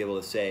want to be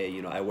able to say,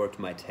 I worked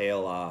my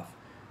tail off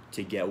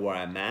to get where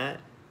I'm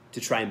at,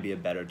 to try and be a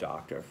better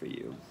doctor for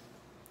you.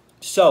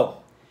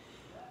 So,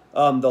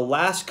 the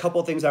last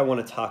couple things I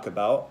want to talk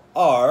about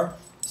are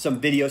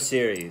some video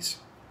series.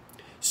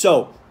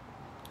 So,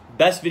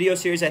 best video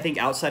series, I think,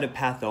 outside of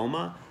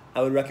Pathoma,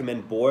 I would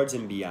recommend Boards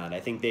and Beyond. I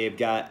think they've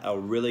got a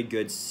really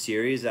good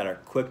series that are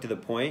quick to the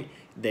point.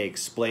 They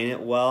explain it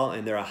well,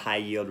 and they're a high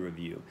yield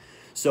review.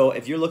 So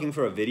if you're looking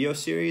for a video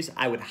series,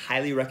 I would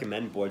highly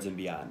recommend Boards and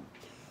Beyond.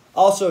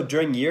 Also,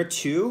 during year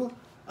 2,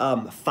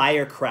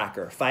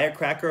 Firecracker.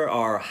 Firecracker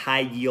are high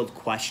yield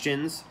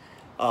questions.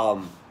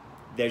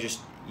 They're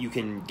just, you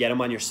can get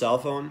them on your cell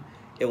phone.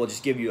 It will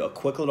just give you a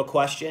quick little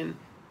question.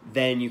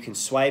 Then you can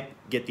swipe,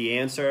 get the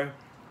answer,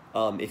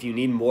 If you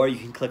need more, you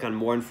can click on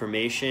more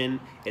information.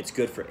 It's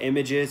good for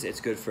images. It's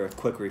good for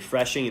quick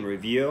refreshing and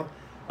review.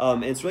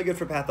 And it's really good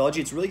for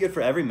pathology. It's really good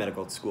for every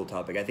medical school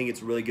topic. I think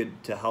it's really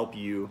good to help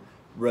you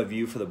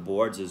review for the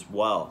boards as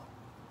well.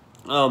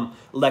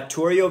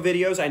 Lectorio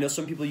videos. I know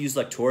some people use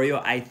Lectorio.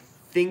 I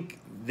think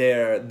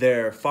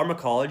their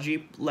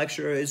pharmacology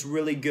lecture is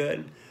really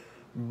good.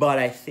 But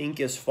I think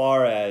as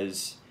far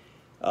as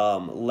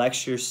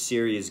lecture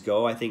series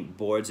go, I think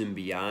Boards and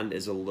Beyond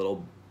is a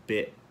little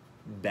bit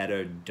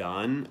better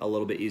done, a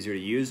little bit easier to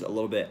use, a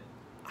little bit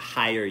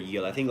higher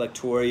yield. I think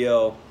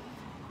Lectorio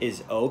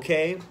is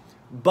okay,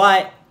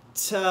 but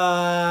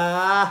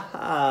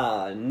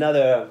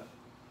another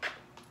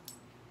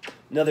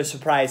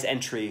surprise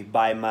entry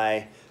by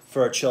my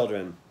fur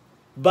children.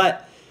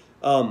 But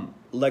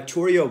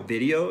Lectorio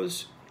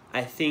videos,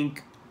 I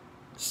think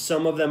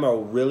some of them are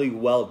really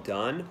well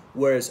done,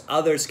 whereas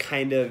others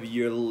kind of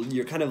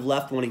you're kind of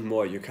left wanting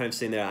more. You're kind of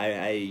sitting there,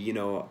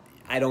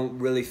 I don't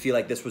really feel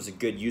like this was a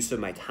good use of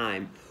my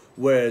time.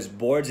 Whereas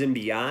Boards and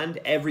Beyond,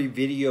 every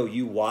video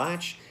you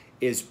watch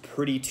is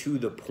pretty to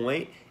the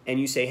point, and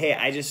you say, hey,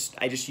 I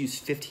just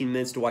used 15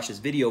 minutes to watch this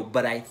video,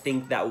 but I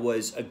think that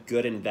was a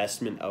good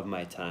investment of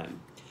my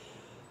time.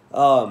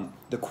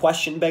 The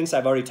question banks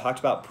I've already talked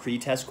about,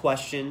 pre-test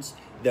questions.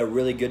 They're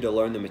really good to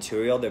learn the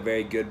material. They're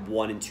very good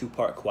 1- and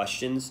 2-part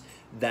questions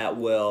that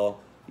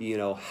will,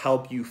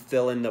 help you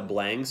fill in the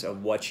blanks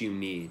of what you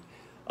need.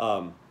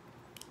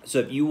 So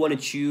if you want to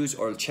choose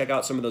or check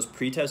out some of those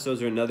pre-tests,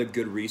 those are another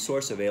good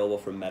resource available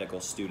for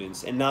medical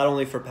students. And not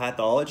only for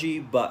pathology,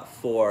 but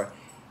for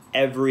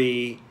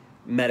every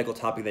medical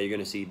topic that you're going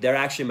to see. They're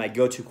actually my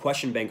go-to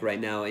question bank right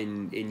now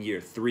in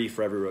year 3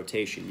 for every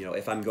rotation.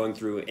 If I'm going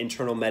through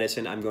internal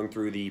medicine, I'm going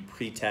through the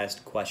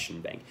pre-test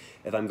question bank.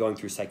 If I'm going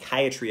through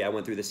psychiatry, I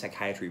went through the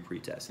psychiatry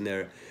pre-test. And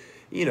they're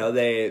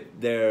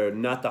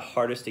not the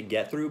hardest to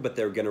get through, but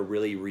they're going to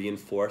really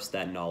reinforce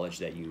that knowledge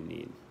that you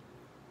need.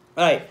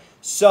 All right,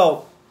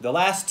 so the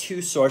last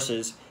 2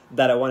 sources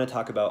that I want to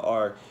talk about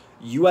are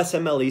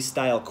USMLE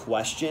style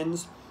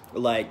questions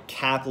like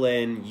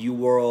Kaplan,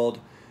 UWorld,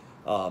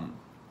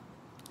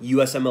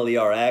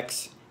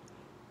 USMLE-RX,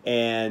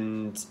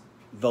 and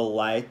the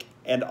like,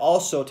 and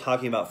also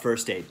talking about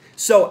first aid.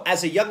 So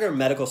as a younger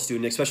medical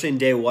student, especially in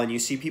day 1, you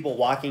see people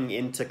walking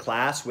into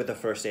class with a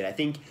first aid. I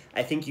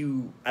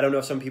don't know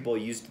if some people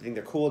used to think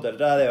they're cool,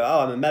 oh,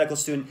 I'm a medical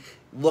student,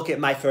 look at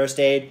my first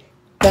aid,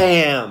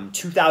 bam,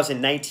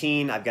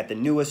 2019, I've got the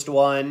newest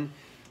one.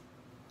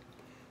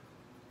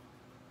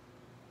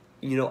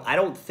 I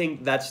don't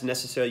think that's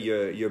necessarily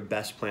your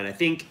best plan. I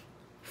think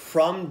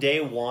from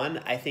day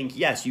 1, I think,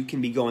 yes, you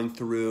can be going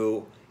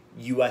through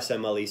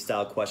USMLE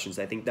style questions.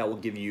 I think that will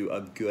give you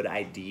a good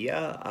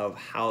idea of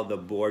how the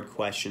board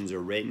questions are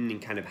written and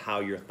kind of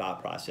how your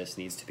thought process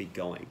needs to be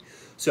going.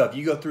 So if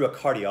you go through a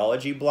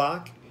cardiology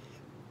block,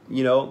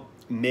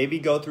 maybe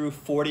go through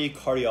 40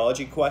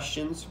 cardiology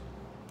questions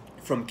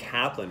from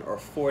Kaplan or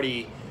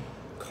 40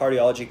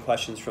 cardiology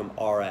questions from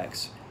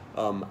RX.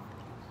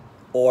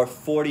 Or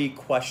 40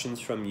 questions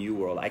from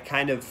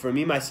UWorld. For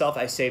me, myself,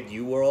 I saved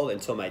UWorld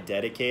until my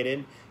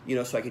dedicated,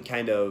 so I could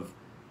kind of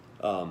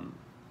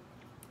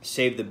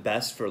save the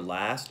best for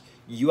last.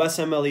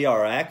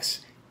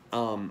 USMLE-RX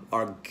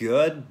are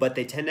good, but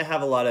they tend to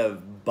have a lot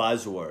of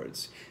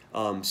buzzwords,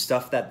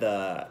 stuff that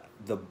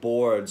the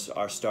boards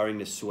are starting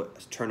to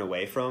turn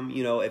away from.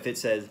 If it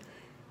says,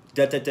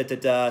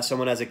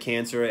 someone has a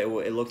cancer,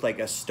 it looked like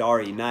a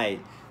starry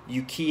night.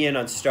 You key in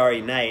on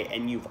starry night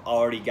and you've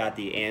already got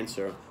the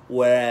answer.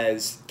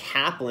 Whereas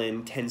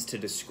Kaplan tends to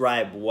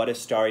describe what a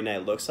starry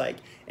night looks like,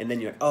 and then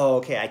you're like, oh,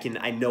 okay,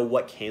 I know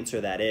what cancer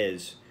that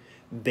is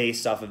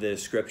based off of the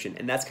description.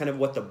 And that's kind of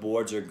what the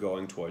boards are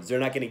going towards. They're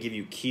not going to give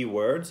you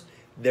keywords.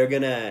 They're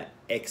going to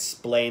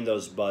explain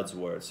those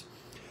buzzwords.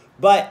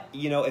 But,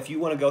 if you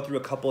want to go through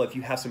a couple, if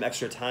you have some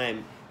extra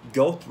time,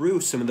 go through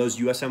some of those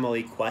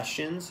USMLE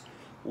questions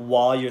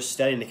while you're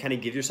studying to kind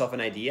of give yourself an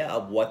idea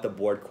of what the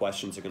board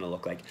questions are going to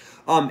look like.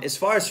 As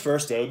far as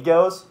first aid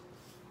goes,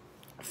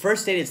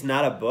 first aid is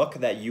not a book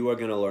that you are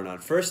going to learn on.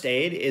 First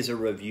aid is a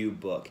review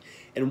book.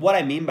 And what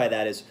I mean by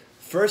that is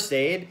first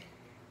aid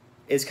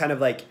is kind of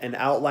like an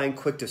outline,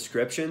 quick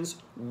descriptions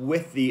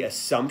with the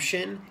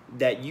assumption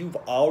that you've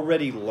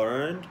already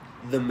learned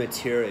the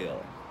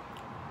material.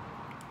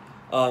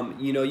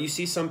 You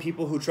see some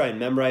people who try and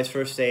memorize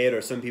first aid,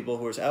 or some people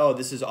who are, oh,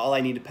 this is all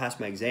I need to pass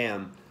my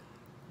exam.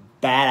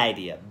 Bad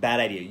idea, bad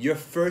idea. Your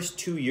first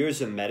 2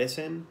 years of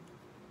medicine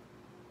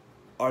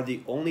are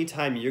the only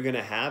time you're going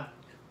to have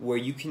where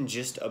you can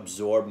just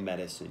absorb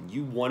medicine.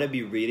 You want to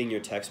be reading your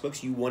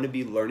textbooks. You want to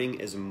be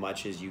learning as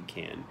much as you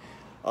can.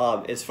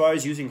 As far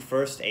as using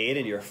first aid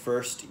in your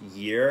first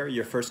year,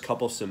 your first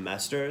couple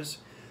semesters,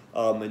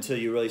 until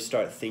you really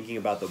start thinking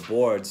about the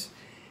boards,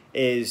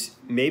 is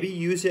maybe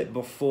use it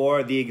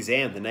before the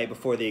exam, the night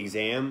before the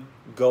exam,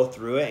 go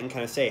through it and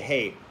kind of say,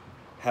 hey,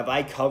 have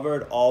I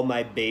covered all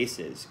my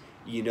bases?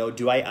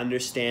 Do I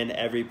understand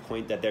every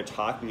point that they're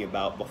talking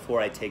about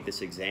before I take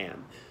this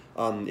exam?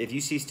 If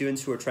you see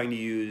students who are trying to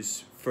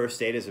use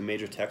first aid as a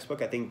major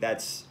textbook, I think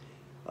that's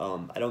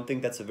I don't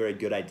think that's a very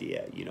good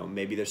idea.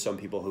 Maybe there's some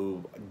people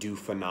who do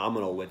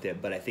phenomenal with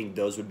it, but I think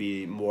those would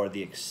be more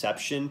the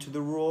exception to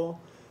the rule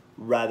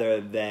rather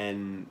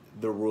than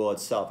the rule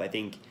itself. I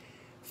think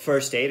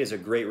First Aid is a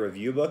great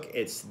review book.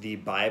 It's the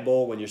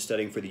Bible when you're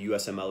studying for the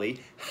USMLE.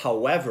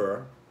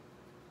 However,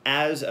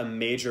 as a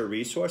major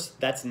resource,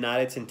 that's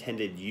not its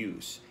intended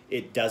use.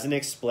 It doesn't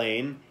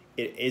explain.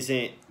 It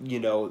isn't,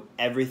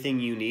 everything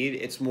you need.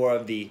 It's more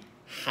of the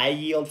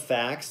high-yield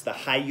facts, the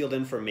high-yield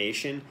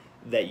information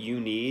that you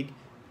need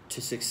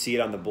to succeed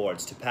on the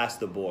boards, to pass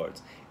the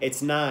boards.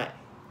 It's not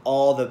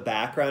all the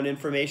background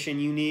information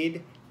you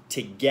need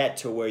to get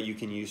to where you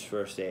can use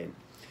First Aid.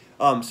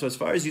 So as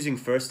far as using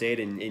First Aid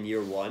in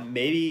year one,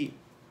 maybe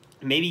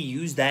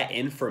use that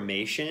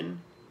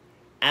information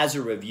as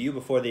a review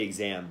before the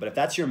exam. But if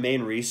that's your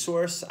main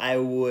resource, I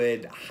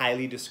would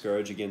highly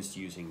discourage against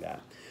using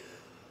that.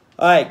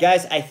 All right,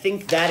 guys, I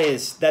think that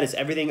is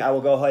everything. I will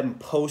go ahead and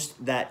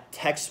post that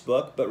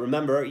textbook. But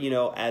remember,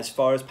 as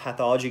far as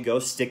pathology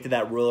goes, stick to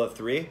that rule of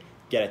 3.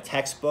 Get a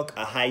textbook,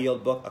 a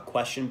high-yield book, a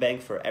question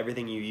bank for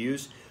everything you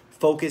use.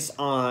 Focus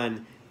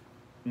on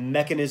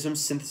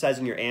mechanisms,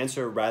 synthesizing your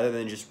answer rather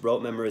than just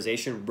rote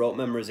memorization. Rote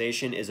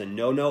memorization is a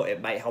no-no.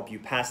 It might help you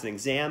pass an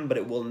exam, but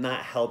it will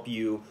not help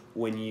you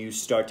when you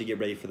start to get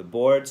ready for the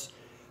boards.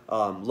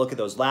 Look at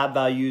those lab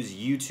values,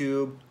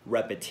 YouTube,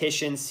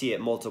 repetition, see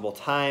it multiple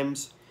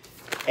times.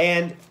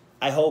 And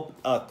I hope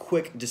a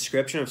quick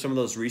description of some of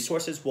those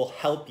resources will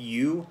help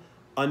you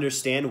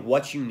understand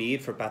what you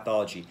need for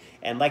pathology.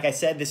 And like I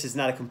said, this is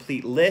not a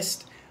complete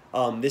list.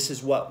 This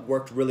is what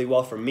worked really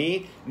well for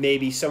me.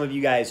 Maybe some of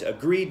you guys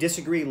agree,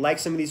 disagree, like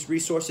some of these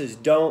resources,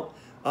 don't.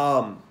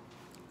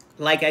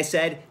 Like I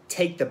said,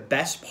 take the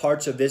best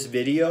parts of this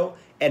video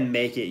and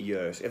make it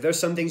yours. If there's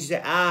some things you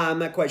say, I'm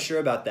not quite sure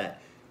about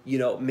that,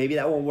 maybe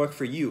that won't work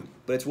for you,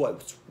 but it's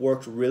what's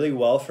worked really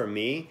well for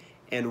me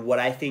and what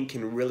I think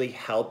can really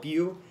help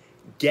you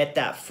get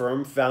that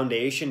firm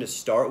foundation to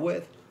start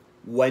with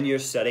when you're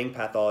studying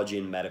pathology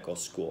in medical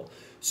school.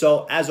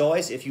 So as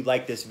always, if you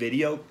like this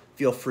video,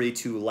 feel free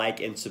to like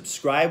and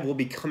subscribe. We'll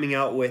be coming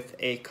out with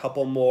a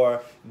couple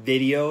more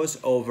videos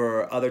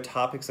over other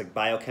topics like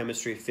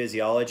biochemistry,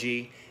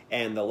 physiology,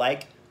 and the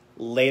like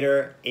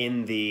later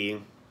in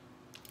the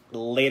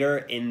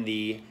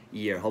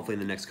year, hopefully in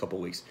the next couple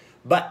weeks.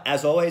 But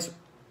as always,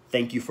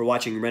 thank you for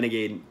watching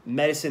Renegade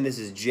Medicine. This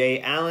is Jay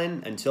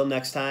Allen. Until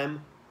next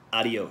time,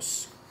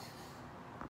 adios.